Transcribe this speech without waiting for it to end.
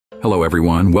Hello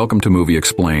everyone, welcome to Movie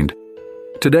Explained.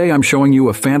 Today I'm showing you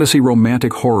a fantasy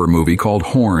romantic horror movie called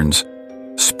Horns.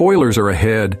 Spoilers are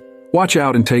ahead. Watch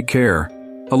out and take care.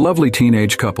 A lovely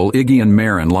teenage couple, Iggy and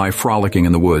Maren, lie frolicking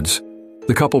in the woods.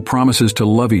 The couple promises to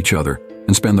love each other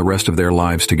and spend the rest of their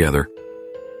lives together.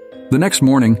 The next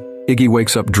morning, Iggy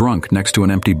wakes up drunk next to an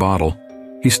empty bottle.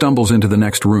 He stumbles into the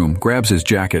next room, grabs his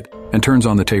jacket, and turns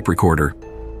on the tape recorder.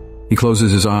 He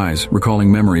closes his eyes,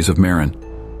 recalling memories of Maren.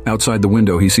 Outside the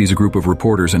window, he sees a group of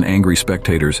reporters and angry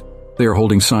spectators. They are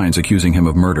holding signs accusing him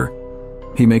of murder.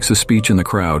 He makes a speech in the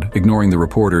crowd, ignoring the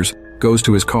reporters, goes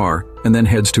to his car, and then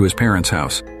heads to his parents'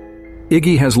 house.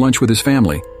 Iggy has lunch with his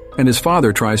family, and his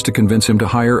father tries to convince him to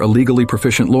hire a legally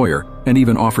proficient lawyer and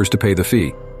even offers to pay the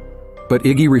fee. But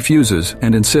Iggy refuses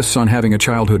and insists on having a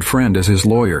childhood friend as his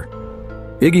lawyer.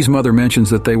 Iggy's mother mentions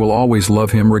that they will always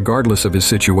love him regardless of his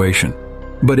situation.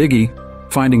 But Iggy,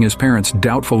 finding his parents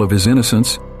doubtful of his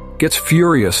innocence, gets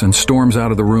furious and storms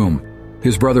out of the room.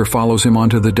 His brother follows him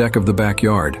onto the deck of the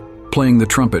backyard, playing the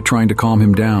trumpet trying to calm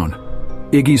him down.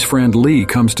 Iggy's friend Lee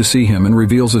comes to see him and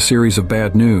reveals a series of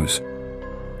bad news.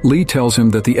 Lee tells him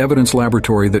that the evidence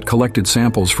laboratory that collected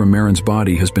samples from Maren's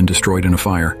body has been destroyed in a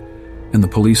fire, and the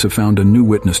police have found a new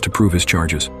witness to prove his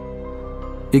charges.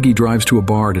 Iggy drives to a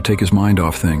bar to take his mind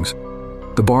off things.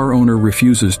 The bar owner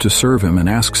refuses to serve him and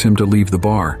asks him to leave the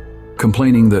bar,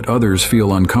 complaining that others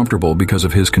feel uncomfortable because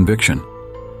of his conviction.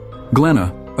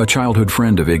 Glenna, a childhood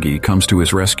friend of Iggy, comes to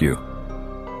his rescue.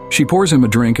 She pours him a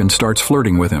drink and starts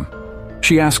flirting with him.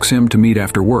 She asks him to meet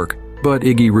after work, but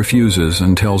Iggy refuses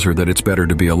and tells her that it's better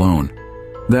to be alone.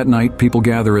 That night, people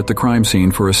gather at the crime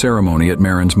scene for a ceremony at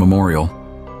Maren's memorial.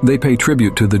 They pay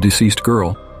tribute to the deceased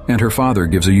girl, and her father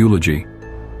gives a eulogy.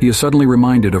 He is suddenly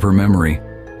reminded of her memory.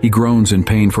 He groans in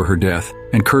pain for her death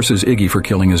and curses Iggy for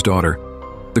killing his daughter.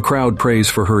 The crowd prays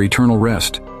for her eternal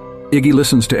rest. Iggy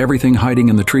listens to everything hiding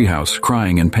in the treehouse,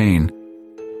 crying in pain.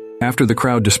 After the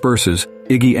crowd disperses,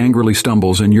 Iggy angrily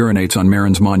stumbles and urinates on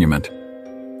Maren's monument.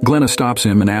 Glenna stops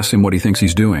him and asks him what he thinks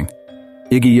he's doing.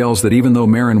 Iggy yells that even though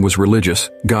Maren was religious,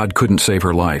 God couldn't save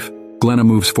her life. Glenna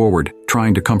moves forward,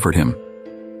 trying to comfort him.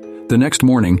 The next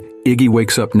morning, Iggy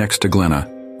wakes up next to Glenna,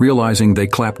 realizing they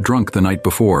clapped drunk the night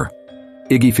before.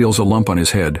 Iggy feels a lump on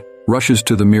his head, rushes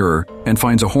to the mirror, and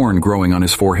finds a horn growing on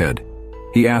his forehead.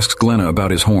 He asks Glenna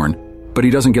about his horn, but he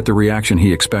doesn't get the reaction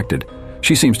he expected.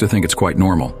 She seems to think it's quite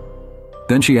normal.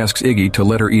 Then she asks Iggy to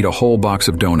let her eat a whole box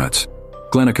of donuts.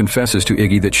 Glenna confesses to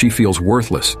Iggy that she feels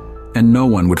worthless, and no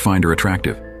one would find her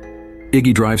attractive.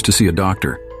 Iggy drives to see a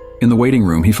doctor. In the waiting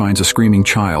room, he finds a screaming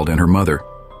child and her mother.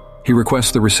 He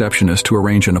requests the receptionist to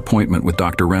arrange an appointment with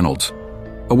Dr. Reynolds.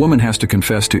 A woman has to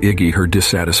confess to Iggy her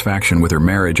dissatisfaction with her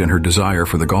marriage and her desire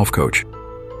for the golf coach.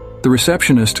 The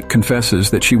receptionist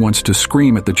confesses that she wants to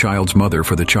scream at the child's mother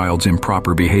for the child's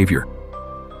improper behavior.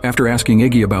 After asking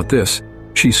Iggy about this,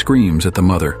 she screams at the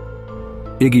mother.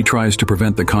 Iggy tries to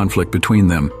prevent the conflict between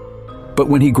them, but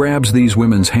when he grabs these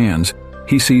women's hands,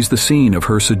 he sees the scene of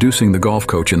her seducing the golf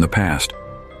coach in the past.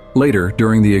 Later,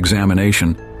 during the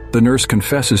examination, the nurse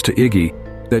confesses to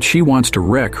Iggy that she wants to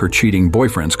wreck her cheating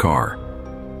boyfriend's car.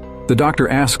 The doctor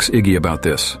asks Iggy about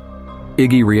this.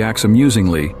 Iggy reacts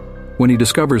amusingly when he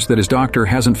discovers that his doctor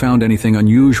hasn't found anything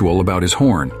unusual about his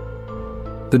horn.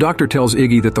 The doctor tells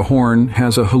Iggy that the horn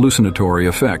has a hallucinatory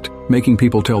effect, making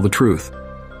people tell the truth,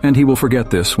 and he will forget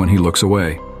this when he looks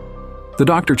away. The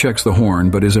doctor checks the horn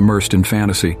but is immersed in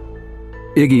fantasy.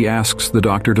 Iggy asks the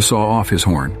doctor to saw off his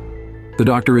horn. The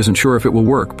doctor isn't sure if it will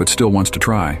work but still wants to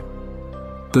try.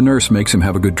 The nurse makes him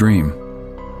have a good dream.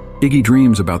 Iggy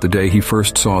dreams about the day he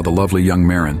first saw the lovely young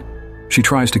Maren. She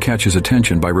tries to catch his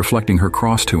attention by reflecting her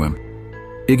cross to him.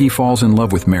 Iggy falls in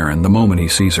love with Maren the moment he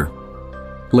sees her.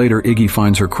 Later, Iggy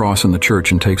finds her cross in the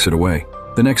church and takes it away.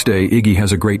 The next day, Iggy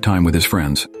has a great time with his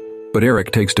friends. But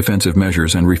Eric takes defensive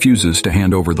measures and refuses to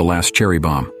hand over the last cherry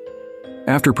bomb.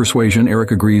 After persuasion, Eric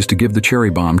agrees to give the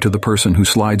cherry bomb to the person who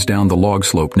slides down the log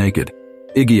slope naked.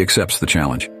 Iggy accepts the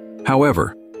challenge.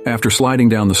 However, after sliding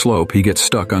down the slope, he gets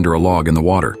stuck under a log in the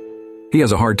water. He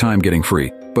has a hard time getting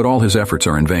free, but all his efforts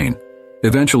are in vain.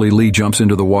 Eventually, Lee jumps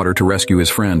into the water to rescue his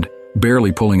friend,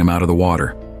 barely pulling him out of the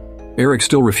water. Eric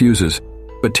still refuses,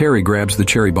 but Terry grabs the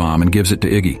cherry bomb and gives it to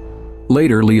Iggy.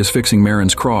 Later, Lee is fixing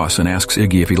Maren's cross and asks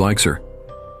Iggy if he likes her.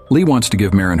 Lee wants to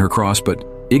give Maren her cross, but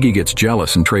Iggy gets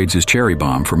jealous and trades his cherry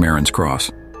bomb for Maren's cross.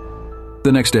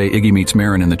 The next day, Iggy meets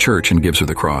Maren in the church and gives her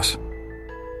the cross.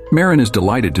 Maren is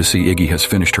delighted to see Iggy has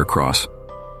finished her cross.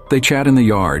 They chat in the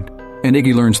yard, and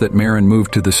Iggy learns that Maren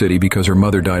moved to the city because her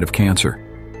mother died of cancer.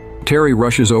 Terry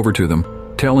rushes over to them,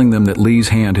 telling them that Lee's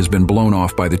hand has been blown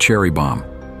off by the cherry bomb.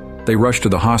 They rush to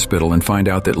the hospital and find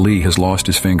out that Lee has lost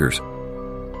his fingers.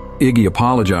 Iggy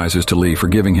apologizes to Lee for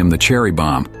giving him the cherry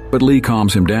bomb, but Lee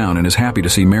calms him down and is happy to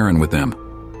see Marin with them.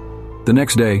 The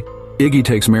next day, Iggy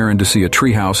takes Marin to see a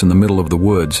treehouse in the middle of the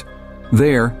woods.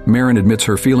 There, Marin admits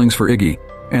her feelings for Iggy,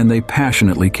 and they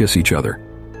passionately kiss each other.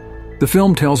 The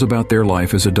film tells about their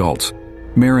life as adults.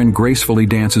 Marin gracefully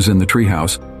dances in the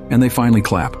treehouse, and they finally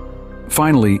clap.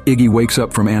 Finally, Iggy wakes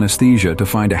up from anesthesia to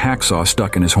find a hacksaw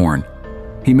stuck in his horn.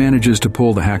 He manages to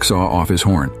pull the hacksaw off his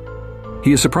horn.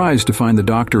 He is surprised to find the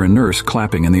doctor and nurse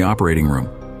clapping in the operating room.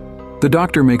 The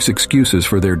doctor makes excuses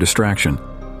for their distraction,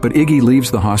 but Iggy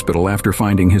leaves the hospital after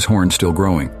finding his horn still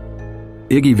growing.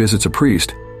 Iggy visits a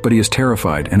priest, but he is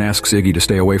terrified and asks Iggy to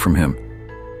stay away from him.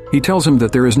 He tells him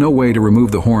that there is no way to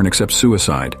remove the horn except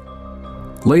suicide.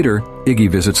 Later, Iggy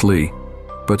visits Lee,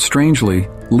 but strangely,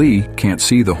 Lee can't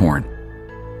see the horn.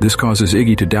 This causes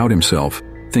Iggy to doubt himself,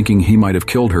 thinking he might have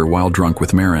killed her while drunk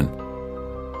with Marin.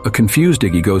 A confused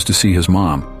Iggy goes to see his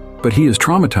mom, but he is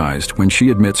traumatized when she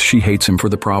admits she hates him for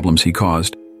the problems he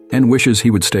caused and wishes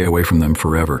he would stay away from them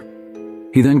forever.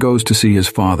 He then goes to see his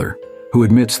father, who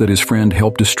admits that his friend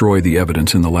helped destroy the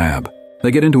evidence in the lab. They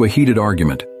get into a heated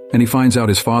argument, and he finds out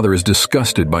his father is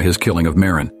disgusted by his killing of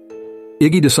Marin.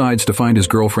 Iggy decides to find his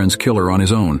girlfriend's killer on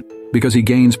his own because he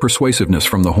gains persuasiveness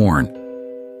from the horn.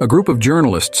 A group of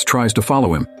journalists tries to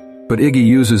follow him, but Iggy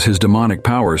uses his demonic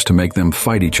powers to make them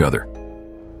fight each other.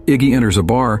 Iggy enters a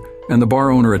bar, and the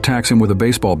bar owner attacks him with a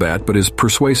baseball bat, but his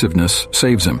persuasiveness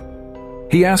saves him.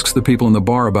 He asks the people in the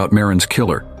bar about Marin's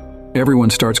killer. Everyone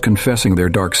starts confessing their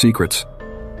dark secrets.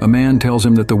 A man tells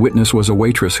him that the witness was a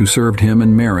waitress who served him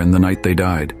and Marin the night they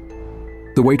died.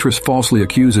 The waitress falsely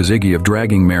accuses Iggy of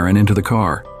dragging Marin into the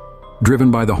car.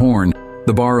 Driven by the horn,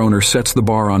 the bar owner sets the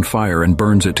bar on fire and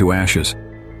burns it to ashes.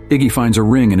 Iggy finds a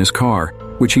ring in his car,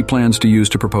 which he plans to use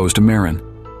to propose to Marin.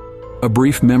 A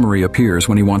brief memory appears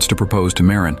when he wants to propose to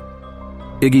Marin.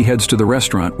 Iggy heads to the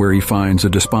restaurant where he finds a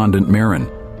despondent Marin.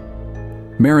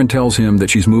 Marin tells him that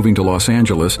she's moving to Los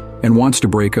Angeles and wants to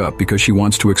break up because she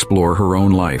wants to explore her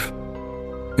own life.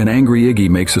 An angry Iggy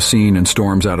makes a scene and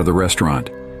storms out of the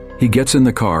restaurant. He gets in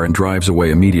the car and drives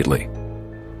away immediately.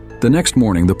 The next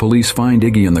morning, the police find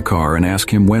Iggy in the car and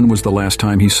ask him when was the last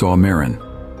time he saw Marin.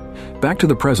 Back to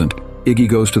the present, Iggy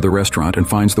goes to the restaurant and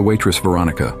finds the waitress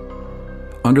Veronica.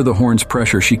 Under the horn's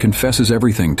pressure, she confesses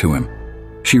everything to him.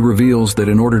 She reveals that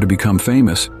in order to become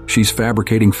famous, she's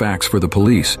fabricating facts for the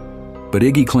police. But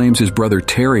Iggy claims his brother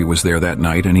Terry was there that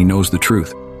night and he knows the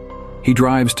truth. He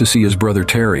drives to see his brother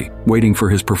Terry, waiting for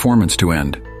his performance to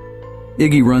end.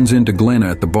 Iggy runs into Glenna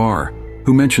at the bar,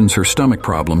 who mentions her stomach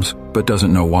problems, but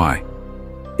doesn't know why.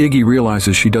 Iggy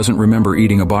realizes she doesn't remember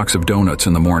eating a box of donuts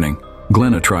in the morning.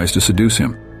 Glenna tries to seduce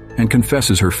him, and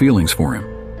confesses her feelings for him.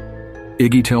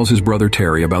 Iggy tells his brother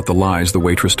Terry about the lies the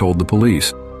waitress told the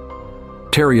police.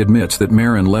 Terry admits that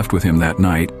Marin left with him that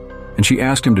night, and she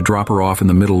asked him to drop her off in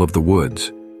the middle of the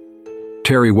woods.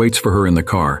 Terry waits for her in the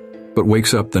car, but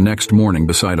wakes up the next morning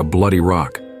beside a bloody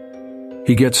rock.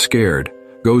 He gets scared,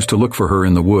 goes to look for her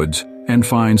in the woods, and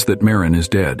finds that Marin is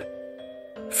dead.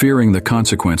 Fearing the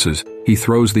consequences, he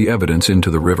throws the evidence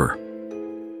into the river.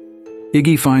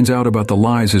 Iggy finds out about the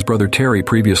lies his brother Terry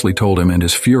previously told him and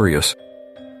is furious.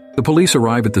 The police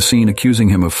arrive at the scene accusing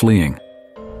him of fleeing.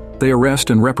 They arrest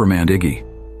and reprimand Iggy.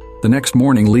 The next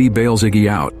morning, Lee bails Iggy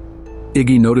out.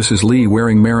 Iggy notices Lee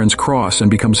wearing Marin's cross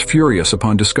and becomes furious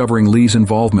upon discovering Lee's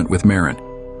involvement with Marin.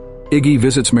 Iggy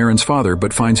visits Marin's father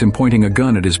but finds him pointing a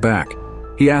gun at his back.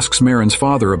 He asks Marin's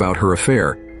father about her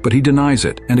affair, but he denies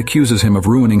it and accuses him of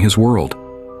ruining his world.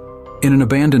 In an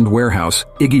abandoned warehouse,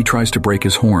 Iggy tries to break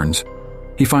his horns.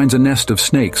 He finds a nest of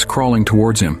snakes crawling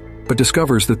towards him, but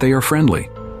discovers that they are friendly.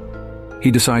 He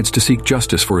decides to seek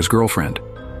justice for his girlfriend.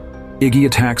 Iggy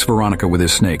attacks Veronica with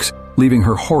his snakes, leaving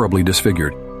her horribly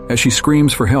disfigured. As she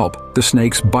screams for help, the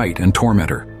snakes bite and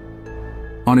torment her.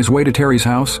 On his way to Terry's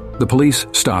house, the police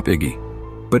stop Iggy.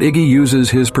 But Iggy uses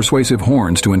his persuasive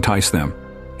horns to entice them.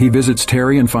 He visits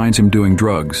Terry and finds him doing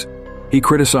drugs. He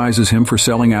criticizes him for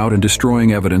selling out and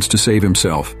destroying evidence to save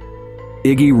himself.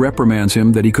 Iggy reprimands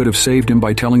him that he could have saved him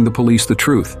by telling the police the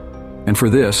truth, and for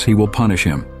this he will punish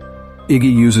him.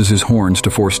 Iggy uses his horns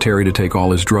to force Terry to take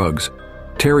all his drugs.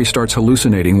 Terry starts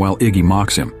hallucinating while Iggy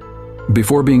mocks him.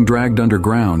 Before being dragged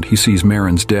underground, he sees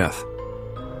Marin's death.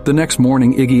 The next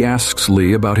morning, Iggy asks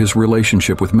Lee about his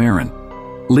relationship with Marin.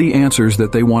 Lee answers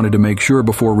that they wanted to make sure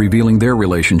before revealing their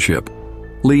relationship.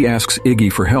 Lee asks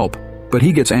Iggy for help, but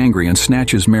he gets angry and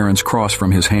snatches Marin's cross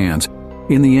from his hands.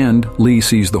 In the end, Lee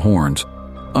sees the horns.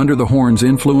 Under the horns'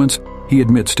 influence, he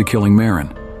admits to killing Marin.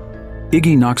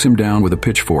 Iggy knocks him down with a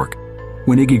pitchfork.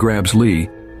 When Iggy grabs Lee,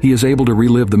 he is able to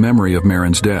relive the memory of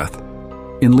Marin's death.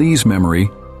 In Lee's memory,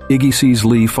 Iggy sees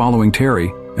Lee following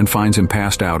Terry and finds him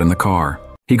passed out in the car.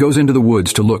 He goes into the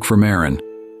woods to look for Marin.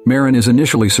 Marin is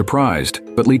initially surprised,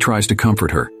 but Lee tries to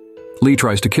comfort her. Lee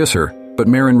tries to kiss her, but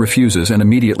Marin refuses and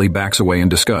immediately backs away in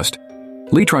disgust.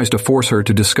 Lee tries to force her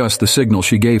to discuss the signal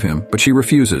she gave him, but she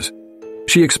refuses.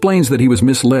 She explains that he was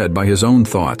misled by his own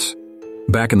thoughts.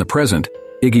 Back in the present,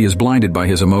 Iggy is blinded by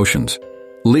his emotions.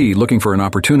 Lee, looking for an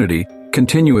opportunity,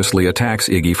 continuously attacks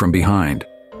Iggy from behind.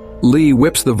 Lee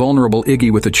whips the vulnerable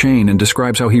Iggy with a chain and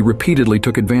describes how he repeatedly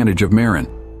took advantage of Marin.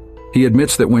 He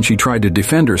admits that when she tried to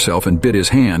defend herself and bit his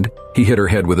hand, he hit her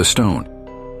head with a stone.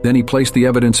 Then he placed the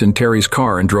evidence in Terry's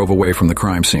car and drove away from the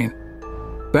crime scene.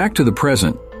 Back to the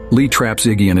present, Lee traps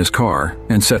Iggy in his car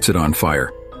and sets it on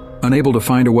fire. Unable to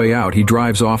find a way out, he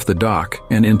drives off the dock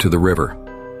and into the river.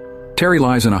 Terry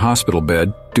lies in a hospital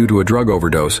bed due to a drug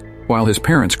overdose, while his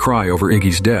parents cry over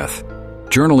Iggy's death.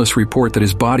 Journalists report that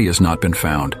his body has not been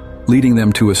found, leading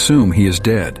them to assume he is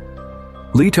dead.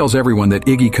 Lee tells everyone that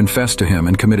Iggy confessed to him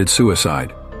and committed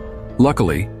suicide.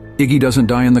 Luckily, Iggy doesn't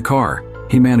die in the car.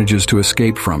 He manages to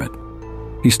escape from it.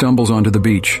 He stumbles onto the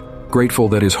beach, grateful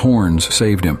that his horns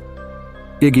saved him.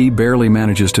 Iggy barely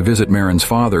manages to visit Marin's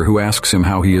father, who asks him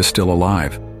how he is still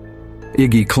alive.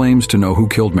 Iggy claims to know who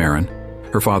killed Marin.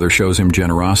 Her father shows him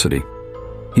generosity.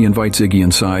 He invites Iggy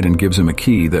inside and gives him a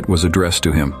key that was addressed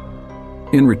to him.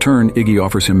 In return, Iggy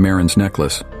offers him Marin's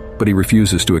necklace, but he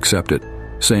refuses to accept it,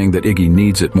 saying that Iggy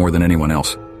needs it more than anyone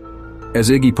else. As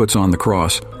Iggy puts on the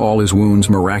cross, all his wounds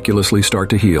miraculously start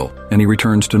to heal, and he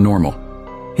returns to normal.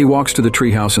 He walks to the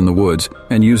treehouse in the woods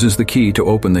and uses the key to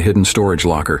open the hidden storage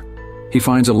locker. He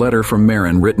finds a letter from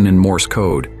Marin written in Morse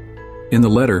code. In the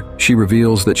letter, she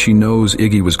reveals that she knows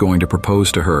Iggy was going to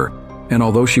propose to her, and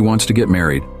although she wants to get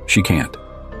married, she can't.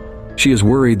 She is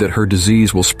worried that her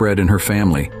disease will spread in her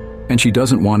family, and she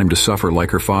doesn't want him to suffer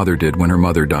like her father did when her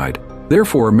mother died.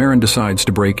 Therefore, Marin decides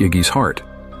to break Iggy's heart,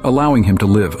 allowing him to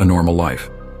live a normal life.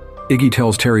 Iggy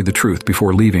tells Terry the truth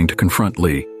before leaving to confront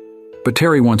Lee. But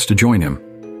Terry wants to join him,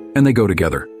 and they go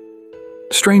together.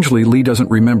 Strangely, Lee doesn't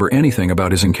remember anything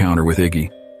about his encounter with Iggy.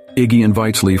 Iggy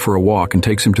invites Lee for a walk and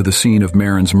takes him to the scene of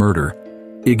Marin's murder.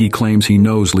 Iggy claims he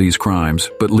knows Lee's crimes,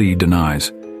 but Lee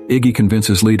denies. Iggy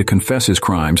convinces Lee to confess his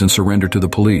crimes and surrender to the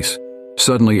police.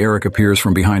 Suddenly, Eric appears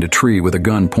from behind a tree with a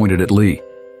gun pointed at Lee.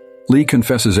 Lee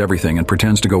confesses everything and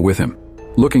pretends to go with him.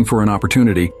 Looking for an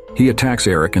opportunity, he attacks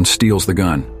Eric and steals the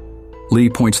gun. Lee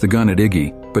points the gun at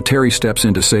Iggy, but Terry steps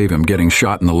in to save him, getting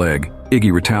shot in the leg.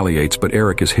 Iggy retaliates, but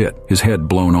Eric is hit, his head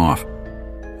blown off.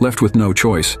 Left with no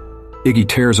choice, Iggy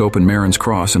tears open Marin's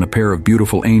cross and a pair of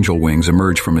beautiful angel wings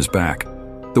emerge from his back.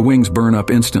 The wings burn up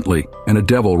instantly, and a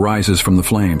devil rises from the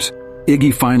flames.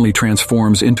 Iggy finally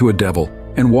transforms into a devil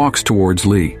and walks towards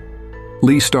Lee.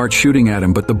 Lee starts shooting at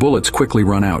him, but the bullets quickly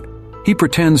run out. He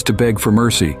pretends to beg for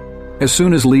mercy. As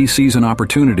soon as Lee sees an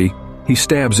opportunity, he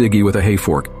stabs Iggy with a hay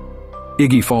fork.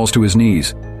 Iggy falls to his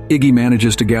knees. Iggy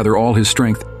manages to gather all his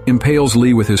strength, impales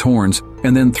Lee with his horns,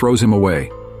 and then throws him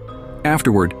away.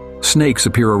 Afterward, snakes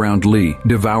appear around Lee,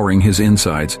 devouring his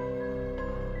insides.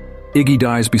 Iggy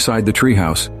dies beside the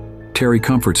treehouse. Terry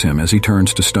comforts him as he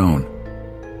turns to stone.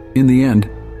 In the end,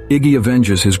 Iggy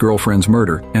avenges his girlfriend's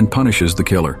murder and punishes the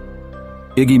killer.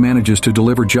 Iggy manages to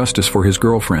deliver justice for his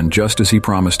girlfriend just as he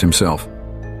promised himself.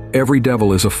 Every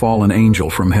devil is a fallen angel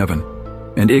from heaven,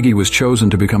 and Iggy was chosen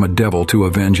to become a devil to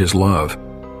avenge his love.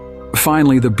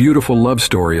 Finally, the beautiful love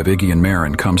story of Iggy and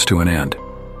Marin comes to an end.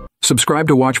 Subscribe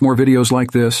to watch more videos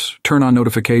like this, turn on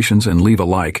notifications, and leave a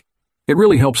like. It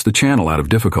really helps the channel out of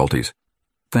difficulties.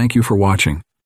 Thank you for watching.